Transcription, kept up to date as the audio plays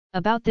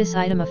About this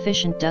item: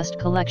 efficient dust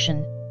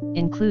collection,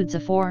 includes a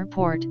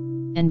 4-port,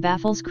 and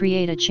baffles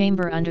create a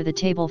chamber under the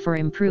table for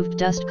improved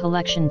dust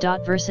collection.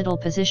 Versatile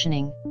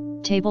positioning,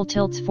 table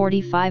tilts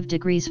 45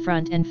 degrees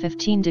front and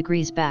 15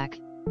 degrees back,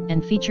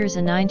 and features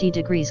a 90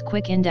 degrees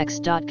quick index.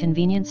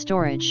 Convenient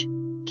storage,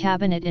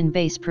 cabinet in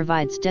base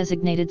provides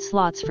designated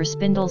slots for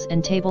spindles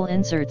and table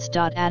inserts.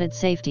 Added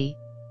safety,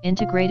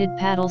 integrated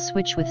paddle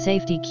switch with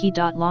safety key.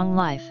 Long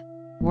life,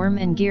 worm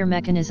and gear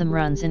mechanism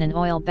runs in an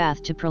oil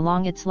bath to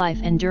prolong its life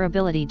and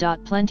durability.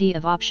 Plenty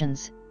of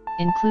options,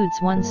 includes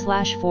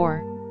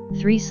 1/4,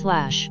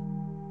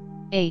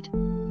 3/8,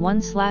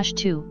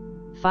 1/2,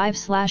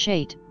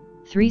 5/8,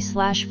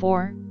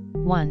 3/4,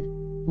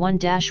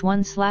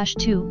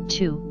 1/1/2,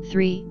 2,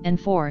 3, and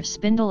 4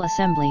 spindle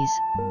assemblies,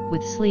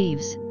 with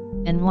sleeves,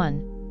 and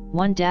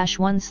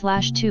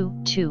 1/1/2,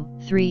 2,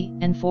 3,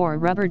 and 4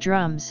 rubber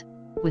drums,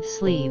 with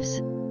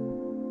sleeves.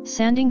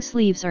 Sanding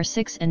sleeves are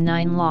 6 and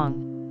 9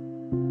 long.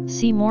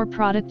 See more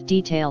product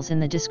details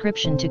in the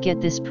description to get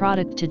this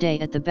product today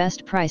at the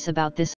best price. About this